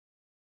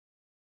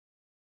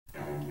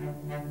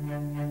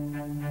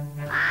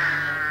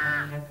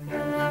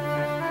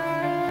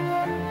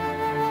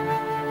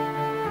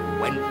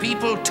When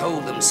people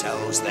told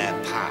themselves their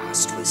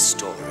past with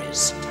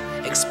stories,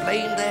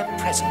 explained their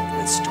present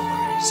with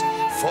stories,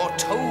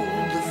 foretold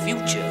the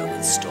future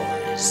with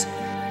stories,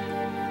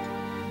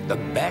 the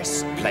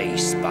best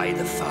place by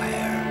the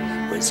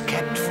fire was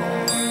kept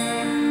for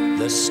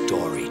the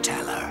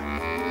storyteller.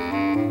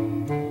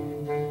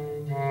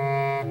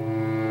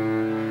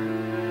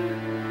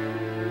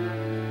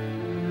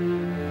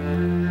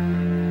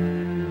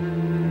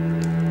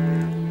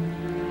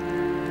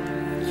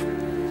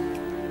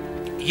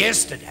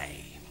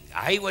 Yesterday,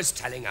 I was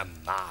telling a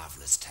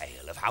marvelous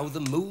tale of how the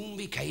moon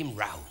became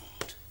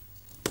round.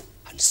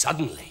 And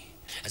suddenly,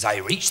 as I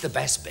reached the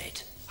best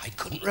bit, I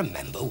couldn't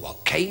remember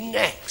what came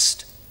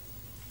next.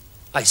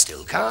 I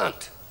still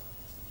can't.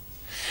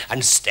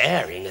 And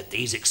staring at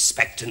these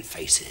expectant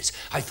faces,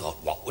 I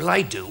thought, what will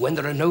I do when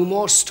there are no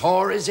more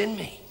stories in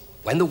me?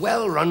 When the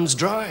well runs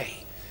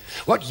dry?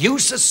 What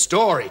use a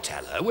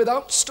storyteller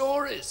without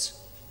stories?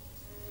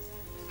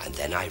 And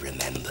then I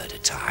remembered a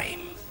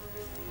time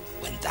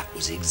when that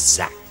was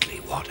exactly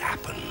what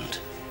happened.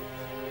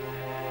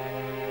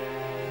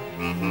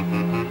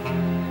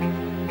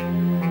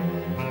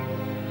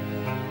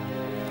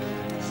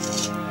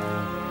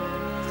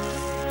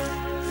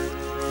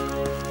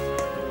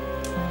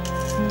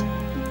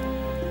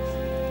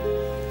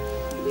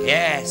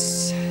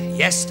 Yes,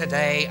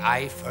 yesterday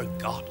I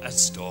forgot a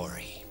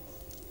story.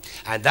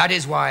 And that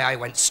is why I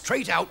went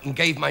straight out and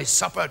gave my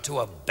supper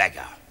to a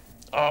beggar.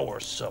 Our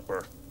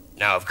supper.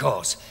 Now, of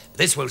course,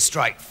 this will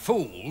strike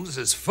fools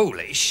as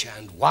foolish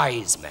and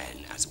wise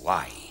men as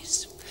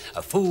wise.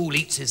 A fool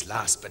eats his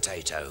last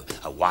potato,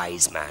 a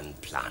wise man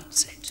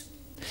plants it.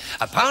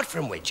 Apart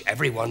from which,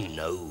 everyone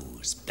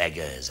knows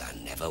beggars are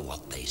never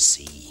what they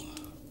seem.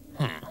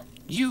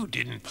 You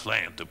didn't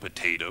plant a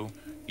potato.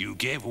 You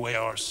gave away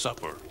our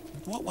supper.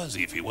 What was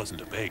he if he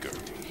wasn't a beggar?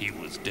 He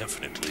was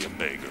definitely a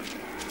beggar.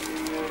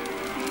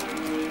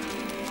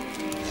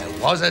 There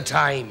was a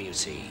time, you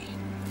see,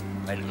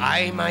 when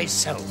I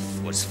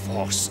myself was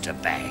forced to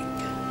beg.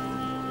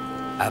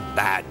 A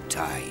bad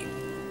time,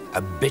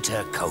 a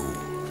bitter cold,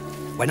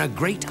 when a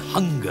great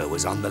hunger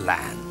was on the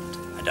land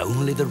and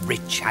only the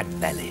rich had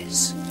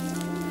bellies.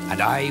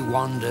 And I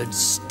wandered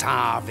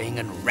starving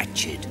and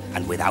wretched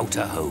and without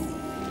a home.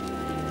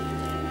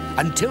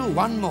 Until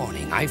one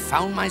morning I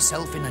found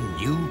myself in a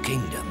new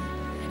kingdom,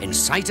 in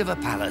sight of a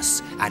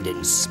palace and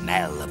in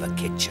smell of a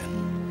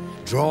kitchen,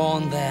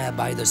 drawn there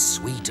by the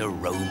sweet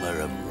aroma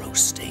of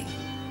roasting.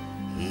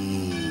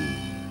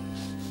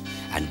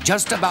 And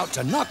just about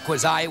to knock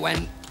was I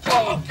when...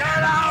 Oh, get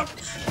out!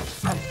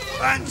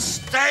 And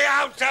stay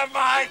out of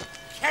my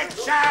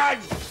kitchen!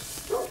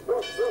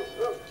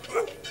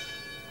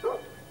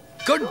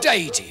 Good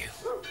day to you.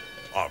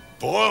 I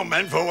boil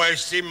men for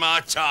wasting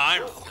my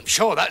time. Oh, I'm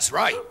sure that's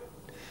right.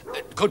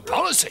 Good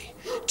policy.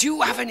 Do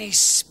you have any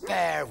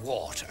spare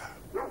water?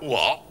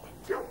 What?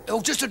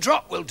 Oh, just a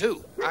drop will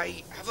do.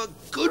 I have a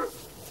good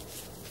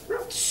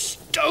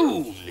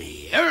stone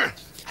here.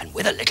 And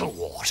with a little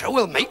water,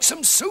 we'll make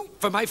some soup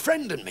for my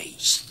friend and me.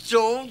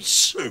 Stone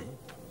soup?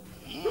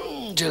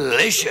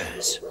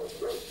 Delicious.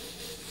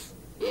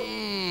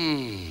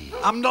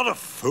 I'm not a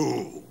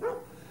fool.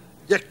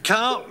 You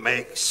can't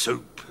make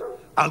soup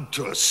out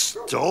of a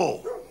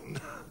stone.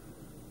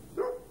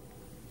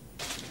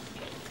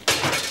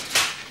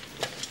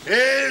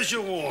 Here's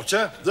your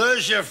water,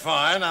 there's your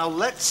fire. Now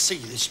let's see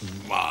this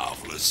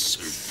marvellous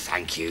soup.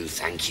 Thank you,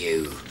 thank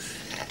you.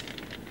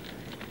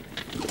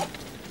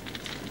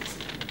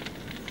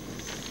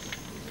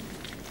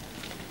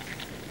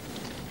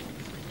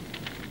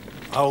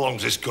 How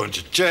long's this going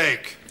to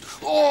take?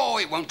 Oh,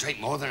 it won't take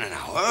more than an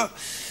hour.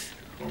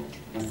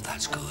 Oh,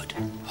 that's good.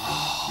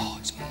 Oh,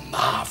 it's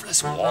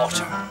marvellous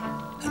water.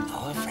 And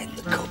our friend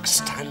the cook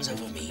stands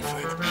over me for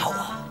an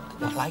hour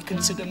while I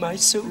consider my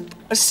soup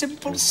a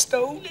simple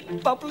stone in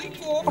bubbling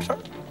water.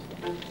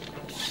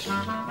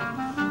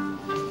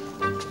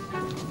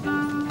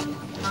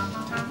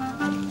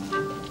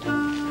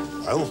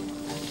 Well?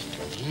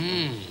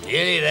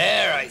 Nearly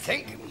there, I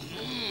think.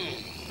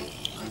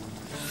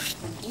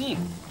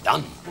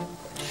 Done.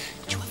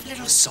 Do you have a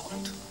little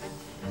salt?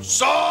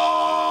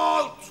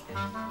 Salt!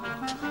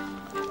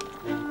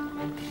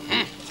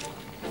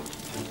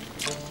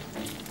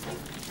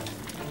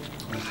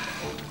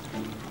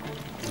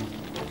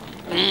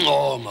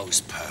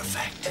 Almost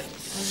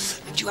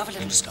perfect. Do you have a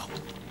little stock?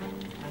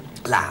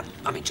 Lamb.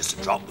 I mean, just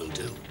a drop will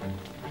do.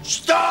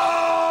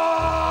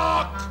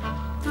 Stock!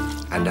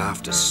 And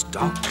after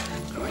stock,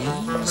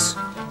 greens.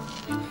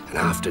 And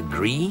after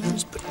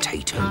greens,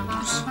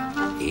 potatoes.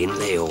 In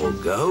they all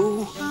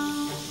go.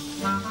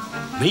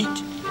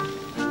 Meat.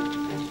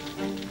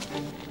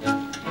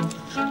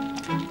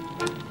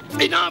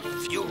 Enough!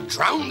 You'll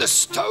drown the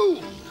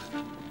stone.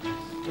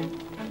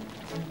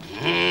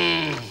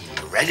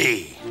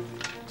 Ready.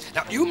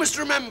 Now, you must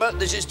remember,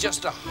 this is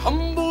just a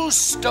humble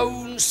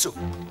stone soup.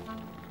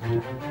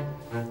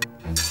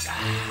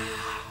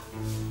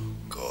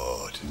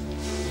 Good.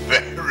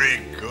 Very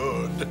good.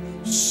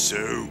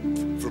 soup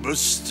from a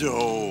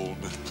stone.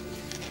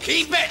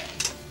 Keep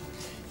it!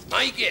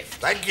 My gift.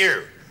 Thank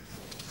you.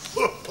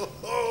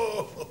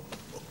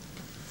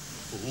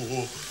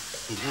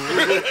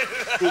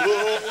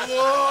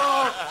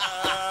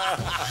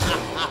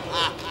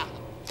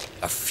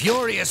 A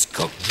furious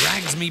cook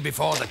drags me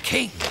before the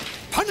king.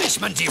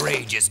 Punishment he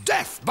rages,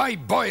 death by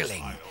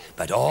boiling.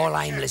 But all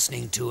I'm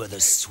listening to are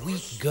the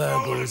sweet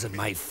gurgles of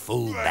my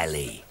full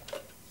belly.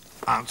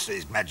 Answer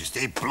His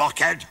Majesty,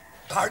 blockhead.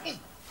 Pardon?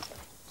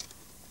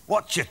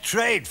 What's your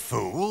trade,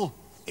 fool?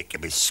 It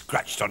can be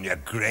scratched on your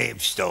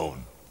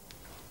gravestone.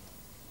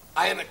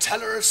 I am a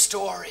teller of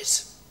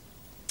stories.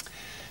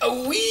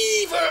 A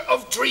weaver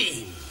of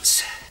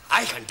dreams.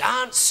 I can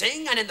dance,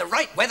 sing, and in the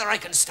right weather I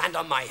can stand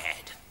on my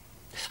head.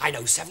 I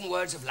know 7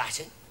 words of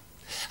Latin.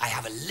 I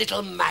have a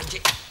little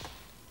magic.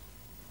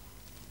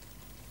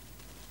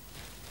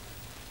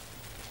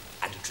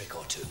 And a trick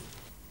or two.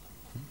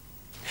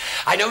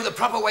 I know the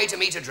proper way to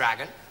meet a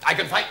dragon. I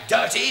can fight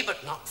dirty,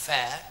 but not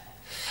fair.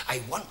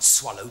 I once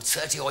swallowed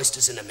 30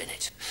 oysters in a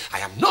minute. I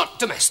am not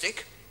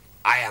domestic.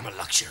 I am a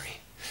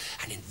luxury.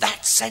 And in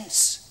that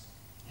sense,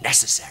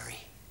 necessary.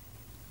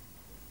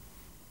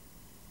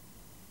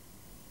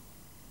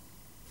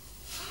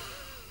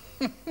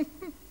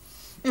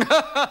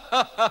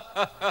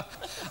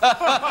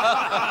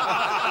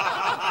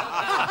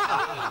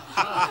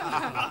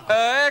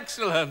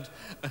 Excellent.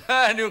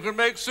 And you can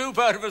make soup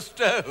out of a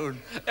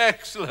stone.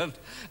 Excellent.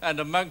 And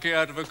a monkey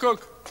out of a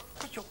cook.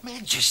 But Your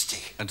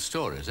Majesty. And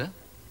stories, eh?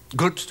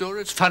 Good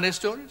stories? Funny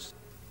stories?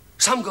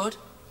 Some good,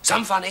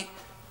 some funny,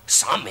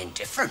 some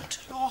indifferent.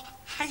 Your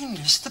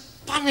Highness, the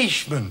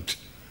punishment.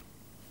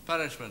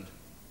 Punishment.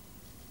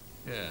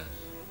 Yes.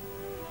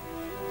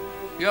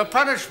 Your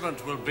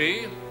punishment will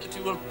be that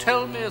you will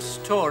tell me a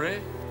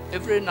story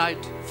every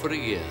night for a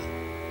year.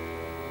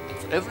 And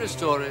for every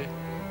story,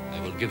 I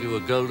will give you a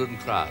golden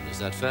crown. Is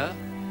that fair?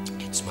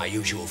 It's my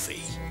usual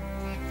fee.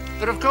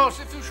 But of course,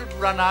 if you should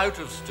run out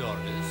of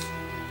stories,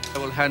 I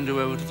will hand you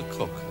over to the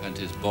cook and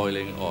his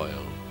boiling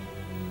oil.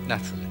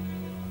 Naturally.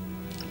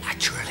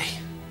 Naturally.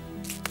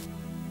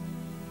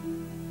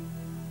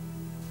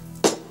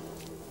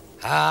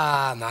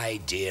 Ah, my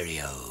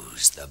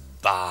dearios, the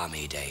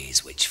balmy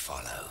days which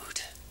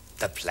followed.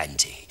 The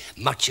plenty,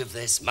 much of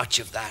this, much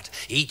of that,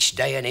 each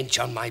day an inch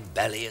on my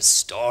belly, a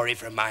story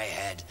from my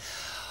head.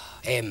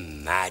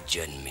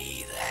 Imagine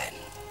me then.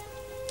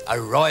 A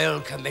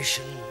royal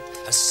commission,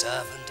 a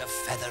servant, a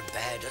feather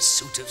bed, a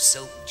suit of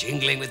silk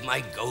jingling with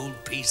my gold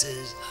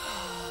pieces.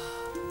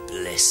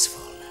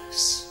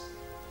 Blissfulness.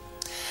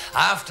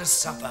 After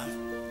supper,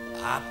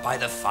 up by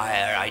the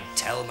fire, I'd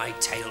tell my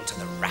tale to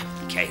the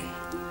rapt king.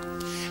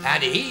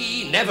 And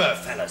he never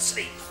fell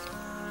asleep.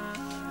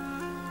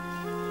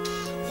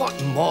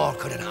 What more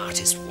could an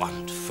artist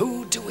want?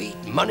 Food to eat,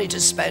 money to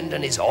spend,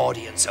 and his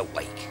audience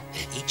awake.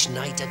 Each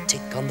night a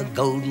tick on the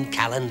golden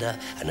calendar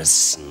and a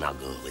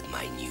snuggle with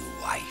my new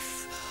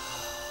wife.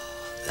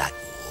 That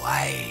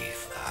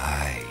wife,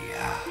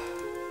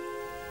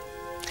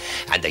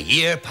 And the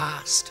year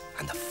passed,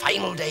 and the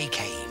final day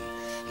came,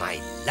 my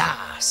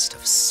last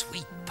of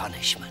sweet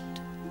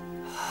punishment.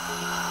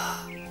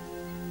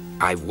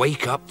 I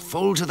wake up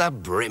full to the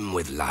brim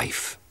with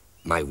life.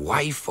 My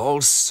wife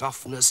all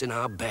softness in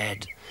our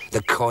bed,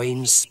 the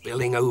coins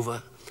spilling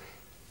over.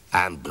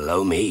 And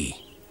blow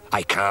me,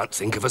 I can't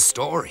think of a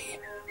story.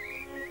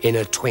 In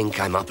a twink,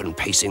 I'm up and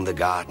pacing the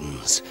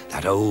gardens,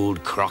 that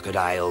old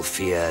crocodile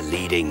fear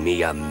leading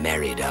me a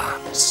merry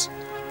dance.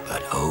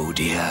 But oh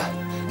dear,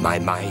 my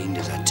mind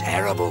is a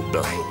terrible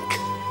blank.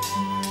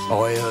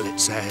 Oil, it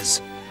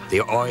says,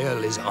 the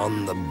oil is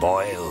on the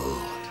boil.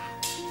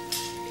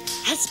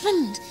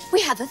 Husband,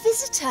 we have a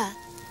visitor.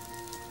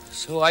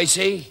 So I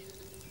see.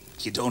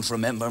 You don't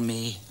remember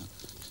me?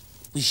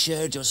 We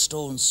shared your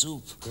stone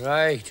soup.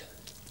 Right.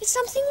 Is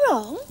something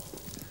wrong?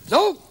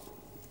 No!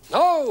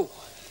 No!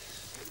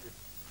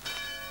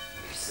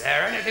 Is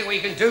there anything we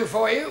can do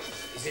for you?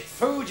 Is it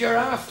food you're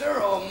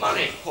after or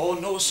money? Oh,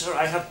 no, sir.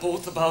 I have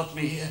both about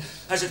me.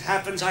 As it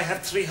happens, I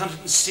have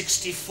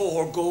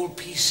 364 gold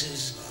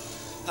pieces.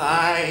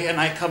 Aye, and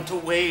I come to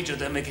wager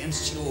them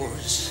against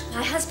yours.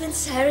 My husband,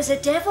 sir, is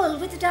a devil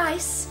with the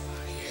dice.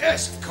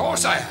 Yes, of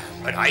course I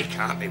am, but I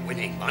can't be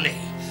winning money.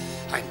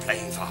 I'm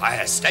playing for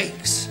higher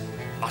stakes.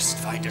 Must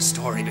find a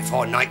story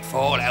before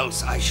nightfall,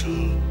 else I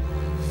shall...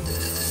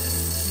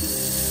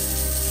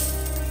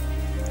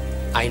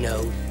 I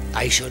know,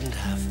 I shouldn't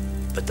have,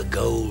 but the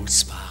gold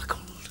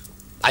sparkled.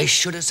 I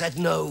should have said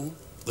no,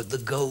 but the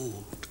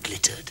gold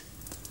glittered.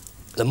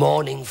 The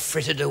morning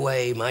frittered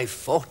away my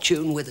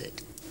fortune with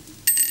it.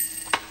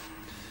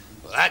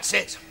 Well, that's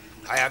it.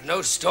 I have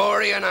no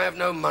story and I have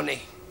no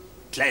money.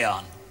 Play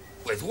on.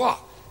 With what?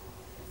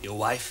 Your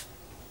wife?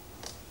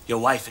 Your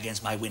wife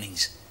against my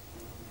winnings.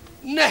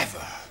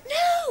 Never.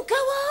 No, go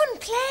on,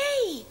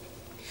 play.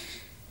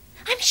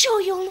 I'm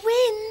sure you'll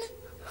win.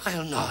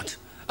 I'll not.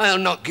 I'll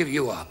not give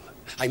you up.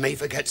 I may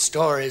forget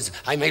stories.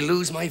 I may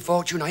lose my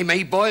fortune. I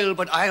may boil,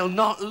 but I'll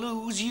not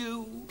lose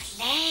you.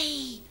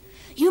 Play.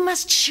 You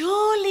must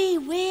surely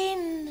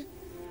win.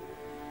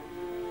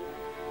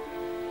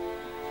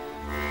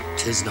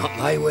 'Tis not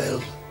my will.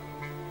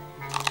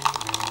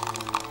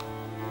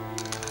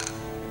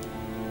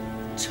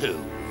 2.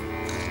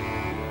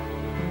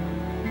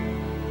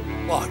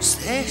 What's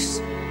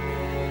this?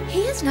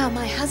 He is now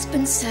my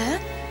husband, sir,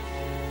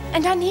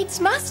 and I needs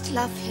must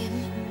love him.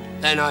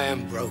 Then I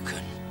am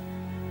broken.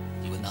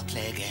 You will not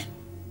play again.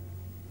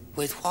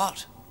 With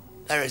what?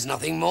 There is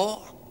nothing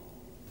more.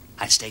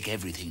 I stake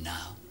everything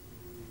now.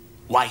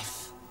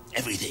 Wife,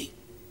 everything.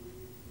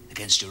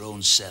 Against your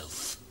own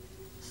self.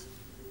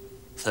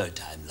 3rd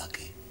time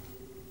lucky.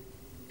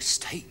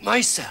 Stake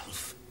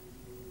myself?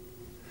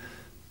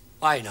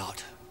 Why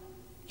not?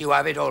 You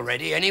have it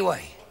already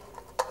anyway.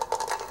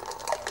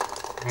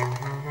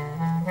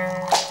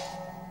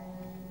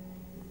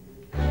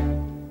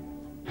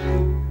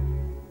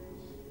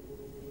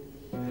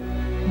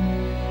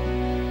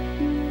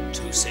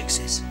 Two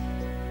 6s.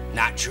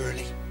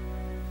 Naturally.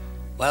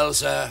 Well,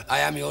 sir, I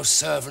am your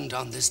servant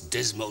on this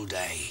dismal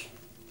day.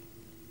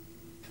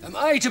 Am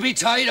I to be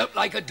tied up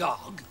like a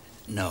dog?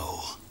 No.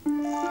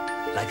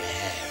 Like a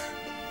hare.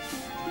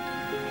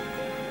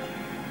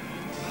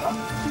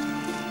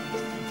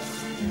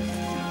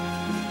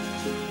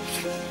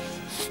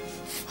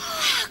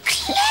 Oh,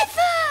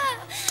 clever!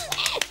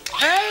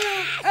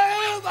 Help!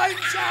 Help! I'm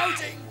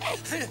shouting!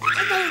 And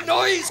no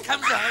noise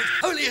comes out.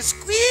 Only a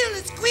squeal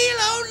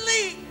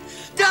only!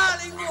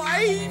 Darling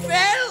wife,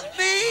 help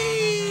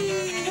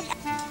me!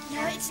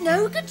 Now, it's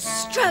no good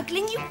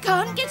struggling. You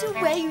can't get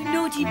away, you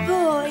naughty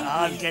boy.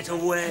 Can't get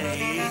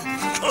away.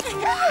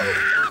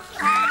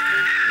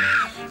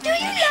 Do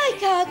you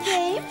like our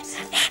games?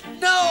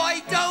 No,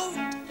 I don't!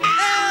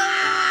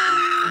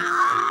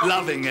 Help!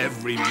 Loving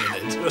every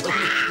minute.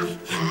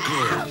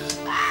 Good.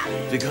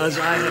 Because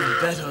I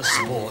have better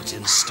sport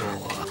in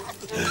store.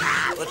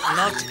 But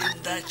not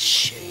in that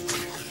shape.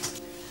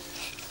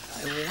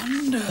 I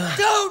wonder...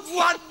 Don't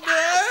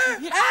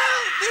wonder!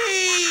 Help me!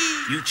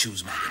 You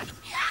choose, madam.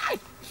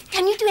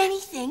 Can you do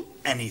anything?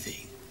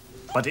 Anything.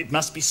 But it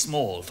must be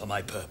small for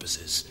my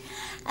purposes.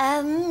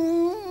 A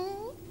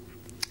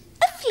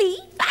flea?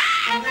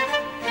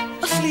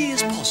 A flea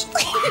is possible.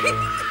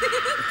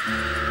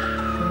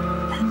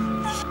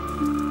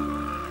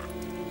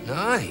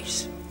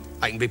 Nice.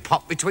 I can be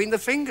popped between the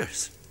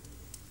fingers.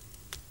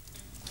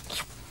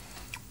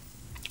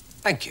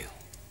 Thank you.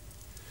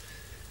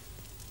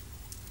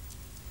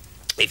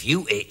 If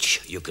you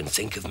itch, you can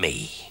think of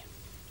me.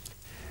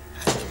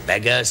 And the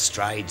beggar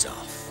strides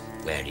off.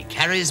 Where he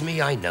carries me,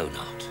 I know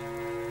not.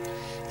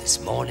 This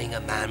morning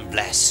a man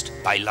blessed,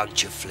 by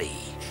lunch a flea.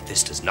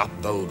 This does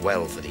not bode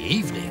well for the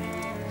evening.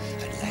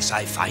 Unless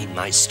I find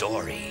my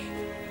story,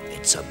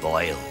 it's a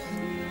boil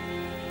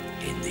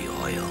in the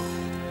oil.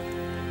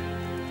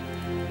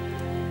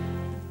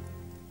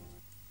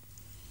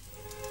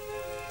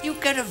 You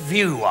get a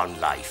view on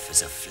life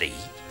as a flea.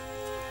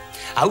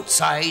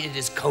 Outside it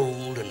is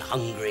cold and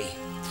hungry.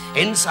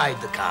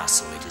 Inside the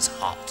castle it is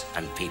hot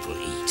and people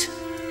eat.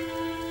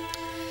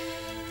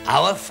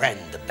 Our friend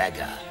the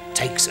beggar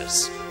takes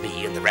us,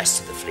 me and the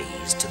rest of the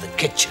fleas, to the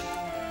kitchen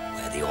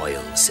where the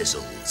oil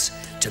sizzles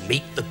to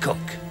meet the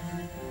cook.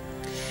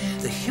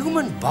 The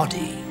human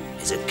body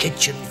is a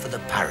kitchen for the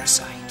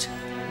parasite,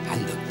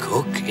 and the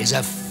cook is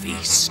a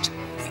feast.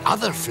 The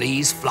other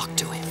fleas flock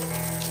to him.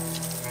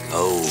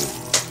 Oh,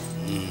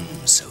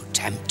 so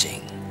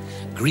tempting.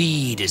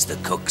 Greed is the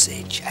cook's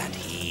itch, and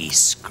he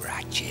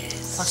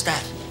scratches. What's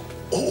that?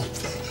 Oh,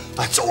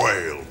 that's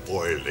oil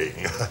boiling.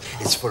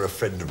 It's for a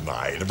friend of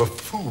mine, a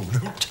buffoon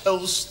who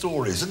tells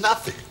stories.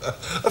 Nothing.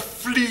 A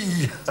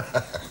flea.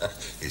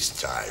 His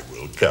time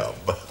will come.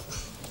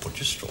 Put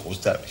your straws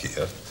down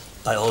here.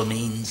 By all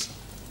means.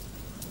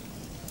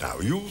 Now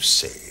you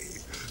say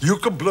you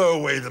can blow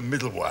away the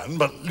middle one,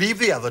 but leave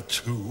the other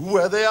 2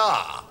 where they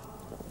are.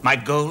 My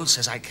goal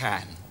says I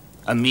can.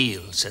 A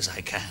meal says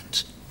I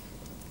can't.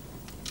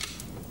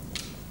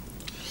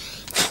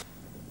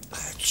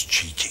 That's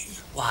cheating.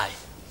 Why?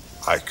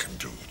 I can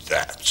do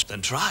that.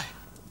 Then try.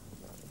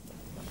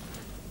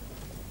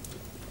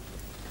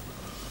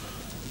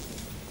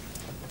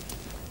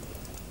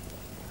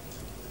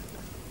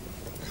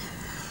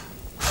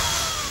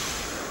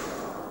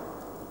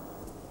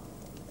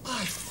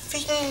 My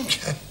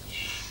fingers.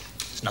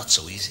 It's not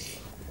so easy.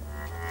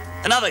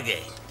 Another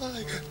game.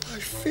 My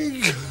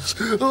fingers.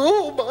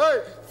 Oh,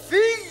 my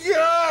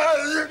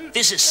fingers.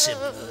 This is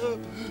simple.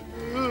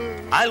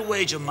 I'll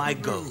wager my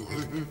gold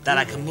that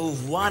I can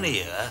move one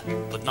ear,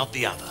 but not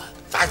the other.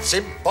 That's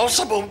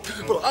impossible,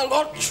 but I'll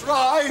not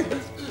try.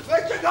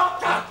 Let the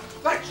doctor.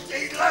 Let's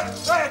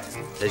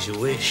As you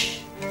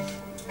wish.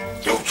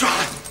 You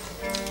try.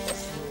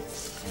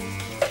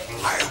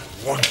 I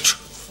want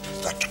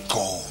that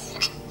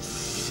gold.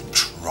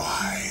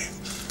 Try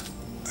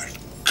and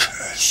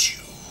curse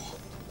you.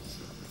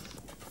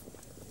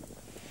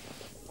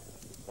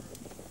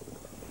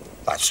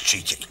 That's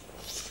cheating.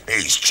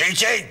 He's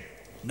cheating.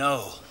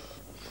 No.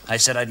 I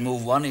said I'd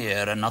move one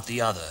ear and not the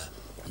other,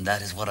 and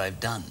that is what I've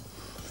done.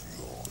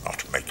 You'll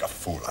not make a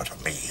fool out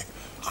of me.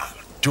 I'll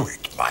do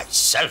it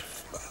myself.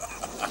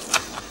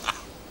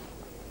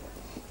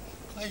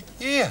 My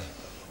ear.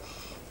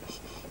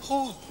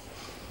 Oh,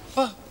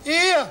 my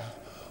ear.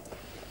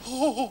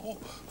 Oh,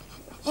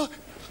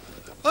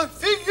 my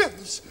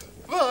fingers.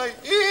 My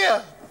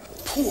ear.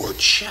 Poor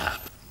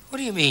chap. What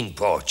do you mean,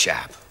 poor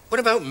chap?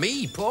 What about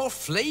me, poor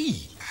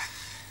flea?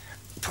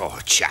 Poor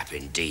chap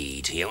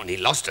indeed. He only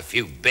lost a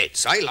few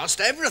bits. I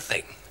lost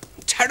everything.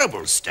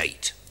 Terrible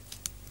state.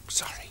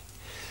 Sorry.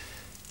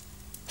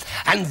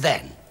 And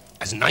then,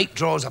 as night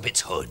draws up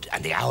its hood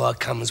and the hour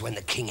comes when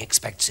the king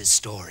expects his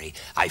story,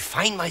 I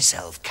find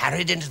myself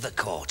carried into the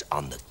court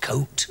on the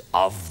coat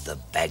of the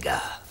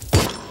beggar.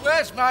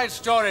 Where's my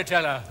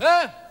storyteller?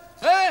 Huh?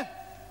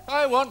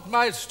 I want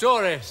my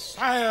story.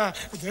 Sire,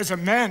 there's a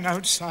man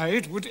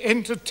outside would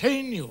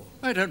entertain you.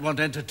 I don't want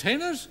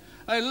entertainers.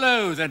 I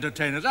loathe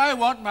entertainers. I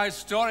want my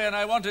story, and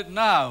I want it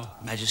now.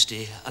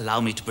 Majesty,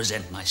 allow me to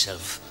present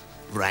myself,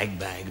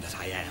 ragbag that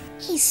I am.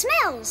 He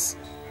smells.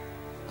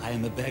 I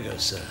am a beggar,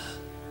 sir.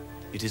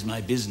 It is my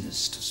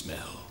business to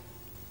smell.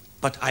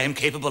 But I am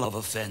capable of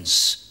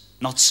offense,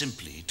 not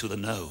simply to the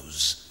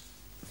nose.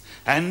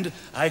 And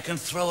I can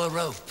throw a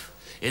rope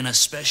in a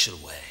special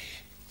way.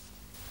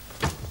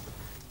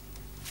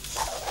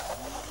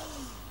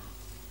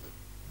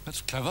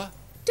 That's clever.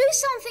 Do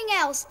something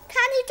else.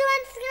 Can you do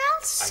anything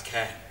else? I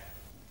can.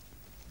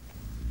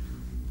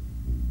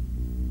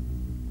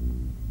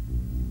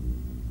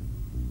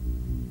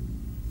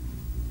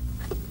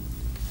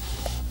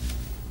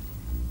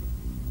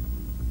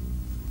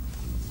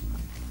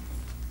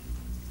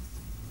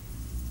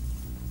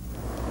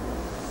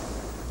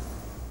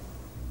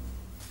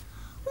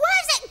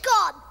 Where's it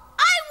gone?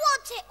 I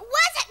want it.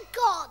 Where's it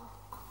gone?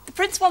 The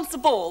prince wants the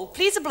ball.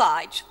 Please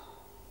oblige.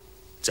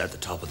 It's at the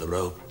top of the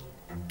rope.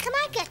 Can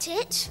I get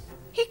it?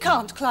 He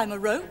can't climb a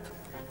rope.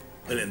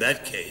 Well, in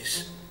that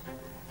case...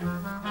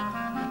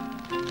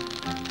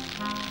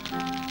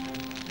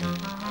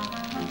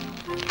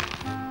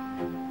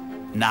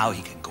 Now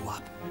he can go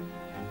up.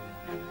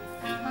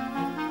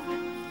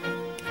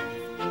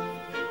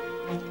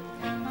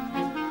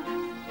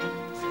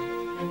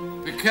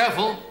 Be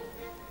careful.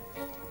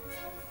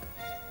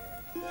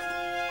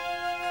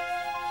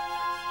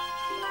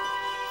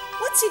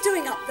 What's he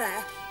doing up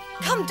there?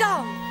 Come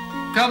down.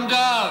 Come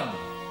down.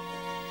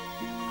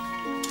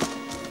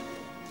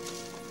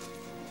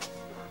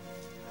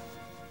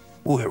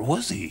 Where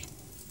was he?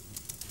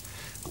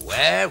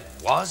 Where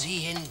was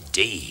he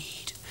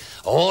indeed?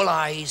 All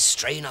eyes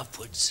strain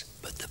upwards,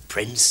 but the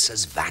prince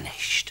has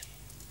vanished.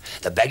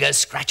 The beggar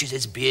scratches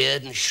his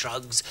beard and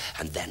shrugs,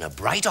 and then a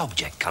bright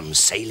object comes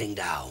sailing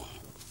down.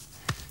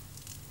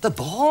 The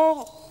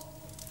ball.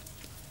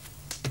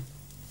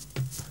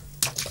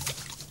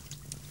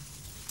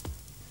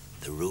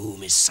 The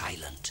room is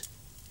silent.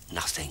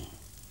 Nothing.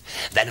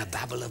 Then a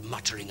babble of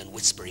muttering and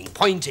whispering,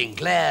 pointing,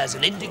 glares,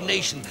 and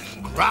indignation,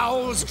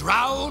 growls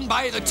drowned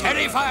by the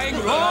terrifying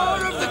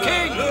roar of the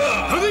king.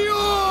 To the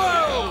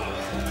oil!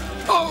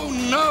 Oh,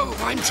 no,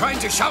 I'm trying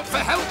to shout for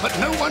help, but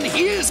no one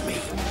hears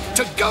me.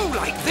 To go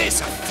like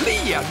this, a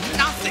flea, a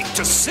nothing,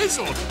 to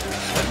sizzle.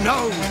 But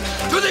no,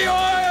 to the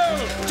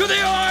oil! To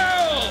the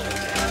oil!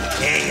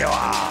 Here you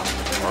are,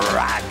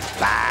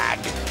 ragbag.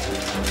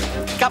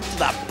 Come to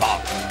the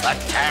pot, the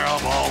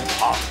terrible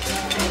pot.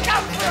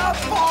 Come for a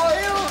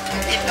boil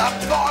in the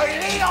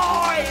boiling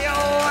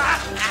oil.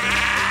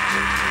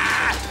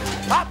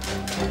 Up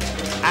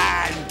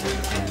and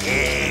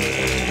in.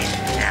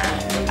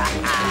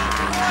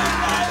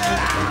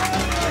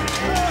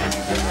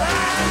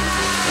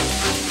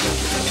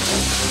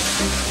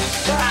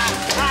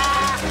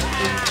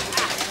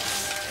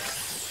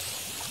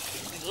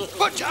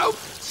 Watch out!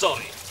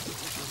 Sorry.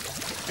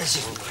 Is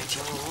it right?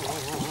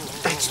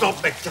 That's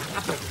not meant to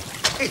happen.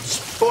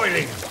 It's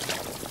boiling.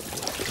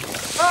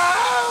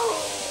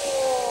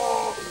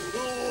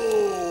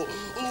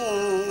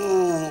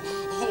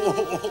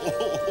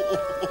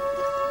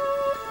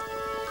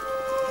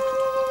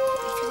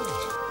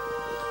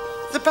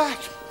 The back.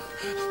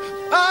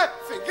 My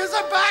fingers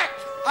are back.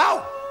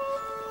 Ow!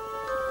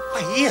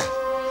 My ear.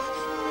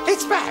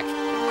 It's back.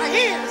 My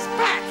ear is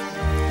back.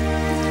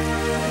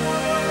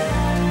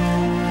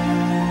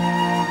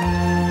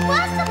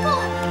 Where's the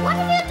ball? What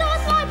have you done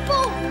with my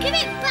ball? Give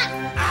it back.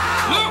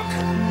 Look!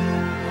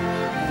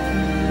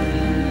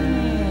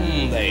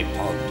 They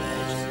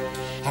pondered.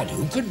 And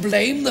who could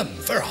blame them?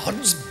 For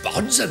odds,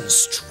 bods, and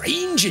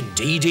strange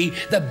indeedy,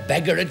 the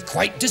beggar had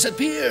quite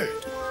disappeared.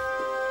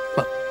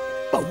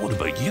 But what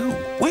about you?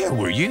 Where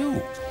were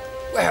you?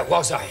 Where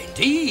was I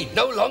indeed?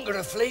 No longer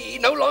a flea,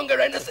 no longer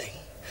anything.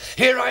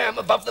 Here I am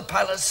above the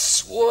palace,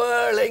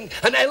 swirling,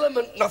 an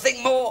element,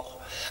 nothing more.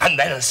 And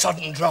then a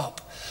sudden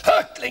drop,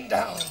 hurtling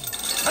down,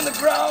 and the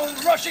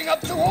ground rushing up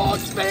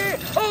towards me.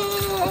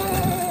 Oh!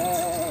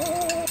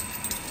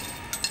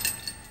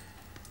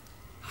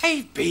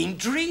 I've been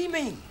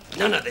dreaming.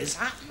 None of this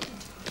happened.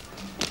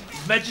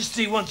 His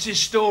Majesty wants his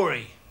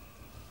story.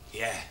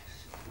 Yeah.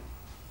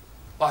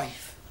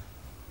 Wife.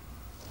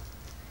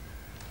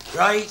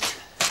 Right.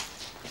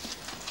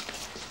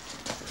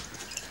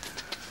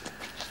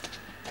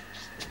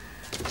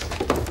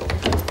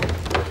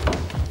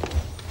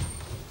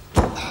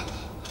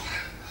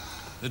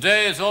 The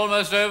day is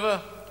almost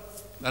over,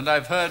 and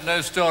I've heard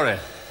no story.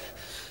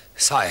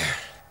 Sire.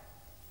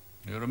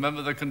 You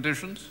remember the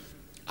conditions?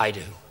 I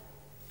do.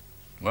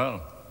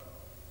 Well,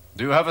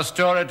 do you have a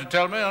story to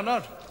tell me or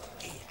not?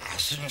 He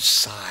hasn't,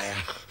 sire.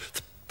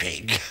 The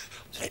pig.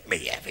 Let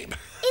me have him.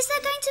 Is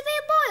there going to be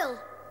a boil?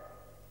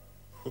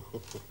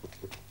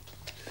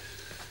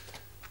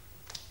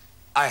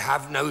 I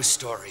have no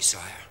story,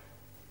 sire.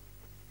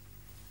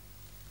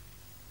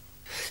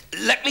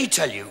 Let me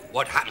tell you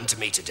what happened to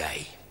me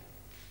today.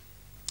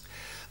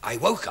 I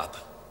woke up.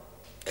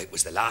 It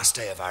was the last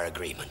day of our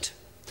agreement.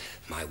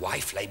 My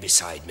wife lay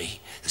beside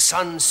me, the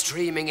sun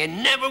streaming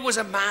in. Never was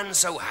a man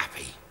so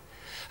happy.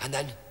 And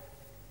then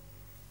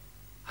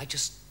I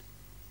just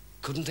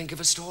couldn't think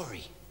of a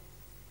story.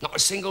 Not a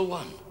single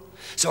one.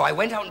 So I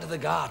went out into the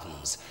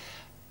gardens,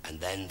 and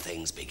then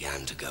things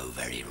began to go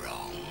very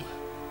wrong.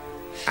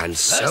 And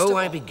so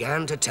I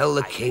began to tell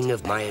the king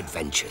of my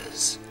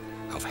adventures,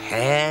 of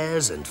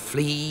hares and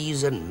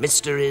fleas and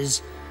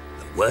mysteries,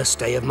 the worst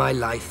day of my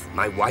life,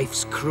 my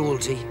wife's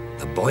cruelty,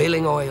 the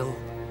boiling oil.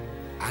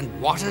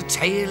 And what a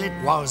tale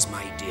it was,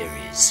 my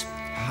dearies.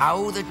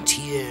 How the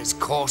tears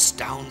coursed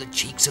down the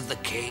cheeks of the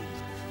king,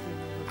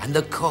 and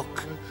the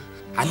cook,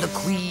 and the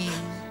queen.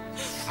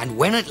 And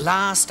when at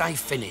last I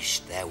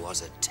finished, there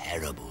was a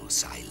terrible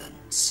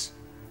silence.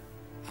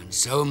 And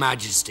so,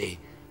 Majesty,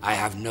 I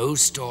have no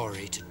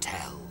story to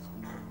tell.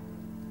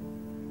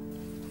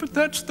 But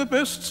that's the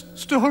best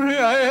story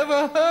I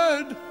ever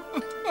heard.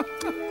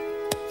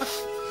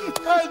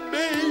 And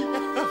me.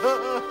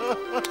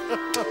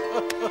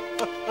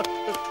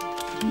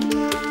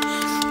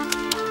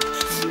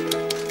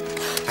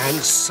 And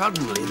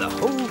suddenly the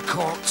whole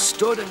court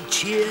stood and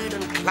cheered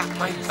and clapped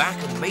my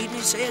back and made me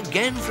say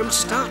again from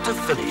start to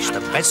finish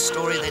the best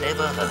story they'd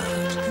ever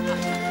heard.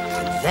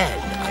 And then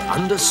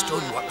I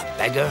understood what the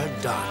beggar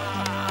had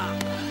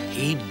done.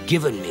 He'd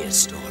given me a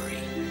story.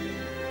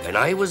 When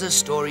I was a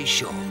story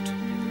short,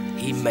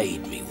 he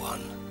made me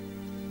one.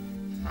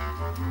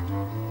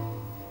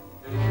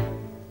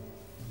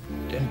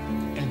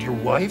 And your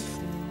wife?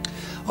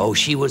 Oh,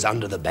 she was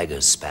under the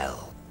beggar's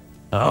spell.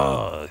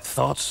 Ah, I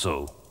thought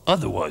so.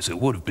 Otherwise, it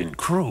would have been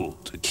cruel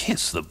to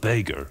kiss the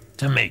beggar,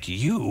 to make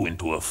you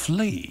into a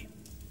flea.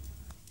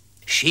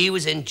 She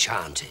was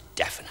enchanted,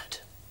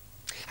 definite.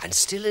 And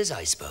still is,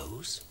 I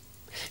suppose.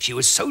 She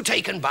was so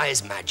taken by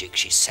his magic,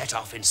 she set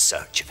off in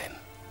search of him.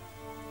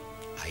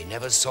 I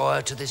never saw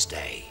her to this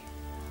day.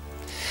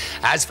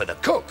 As for the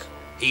cook,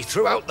 he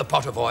threw out the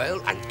pot of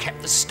oil and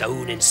kept the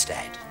stone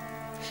instead.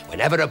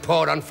 Whenever a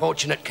poor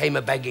unfortunate came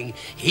a-begging,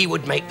 he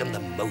would make them the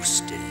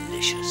most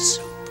delicious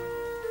soup.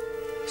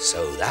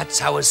 So that's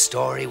how a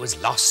story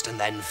was lost and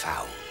then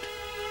found.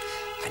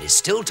 And is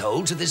still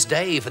told to this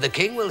day, for the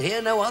king will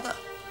hear no other.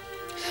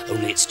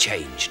 Only it's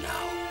changed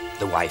now.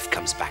 The wife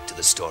comes back to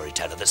the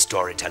storyteller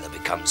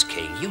becomes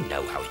king. You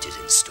know how it is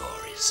in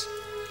stories.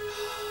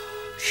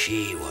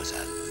 She was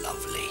a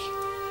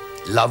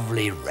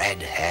lovely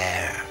red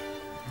hair.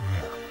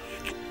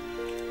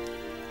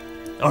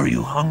 Are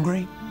you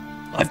hungry?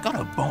 I've got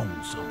a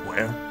bone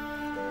somewhere.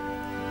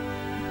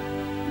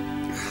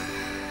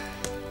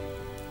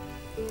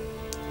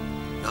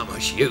 Not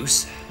much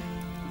use.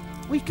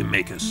 We can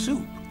make a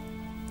soup.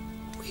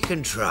 We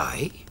can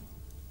try.